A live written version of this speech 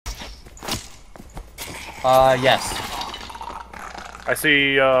Yes. I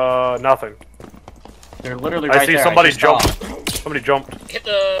see, nothing. They're literally right I see there. somebody jumped. Somebody jumped. Hit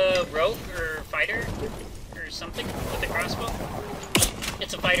the rogue or fighter or something with the crossbow.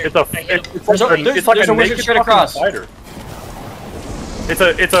 It's a fighter. It's a. I hit him. It's like There's a a wizard naked straight fucking across. fighter.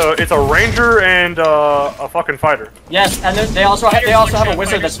 It's a ranger and a fucking fighter. Yes, and they also have a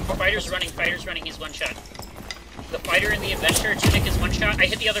wizard that's. Fighter's running. He's one shot. The fighter and the adventurer tunic is one shot. I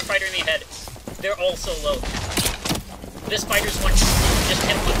hit the other fighter in the head. They're all so low. This fighter's one shot. Just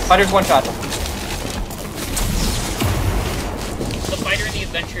hit once. Fighter's one shot. The fighter in the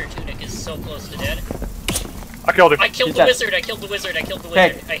adventurer tunic is so close to dead. I killed him. I killed the wizard. I killed the wizard. I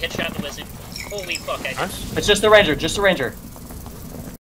headshot the wizard. Holy fuck! It's just the ranger.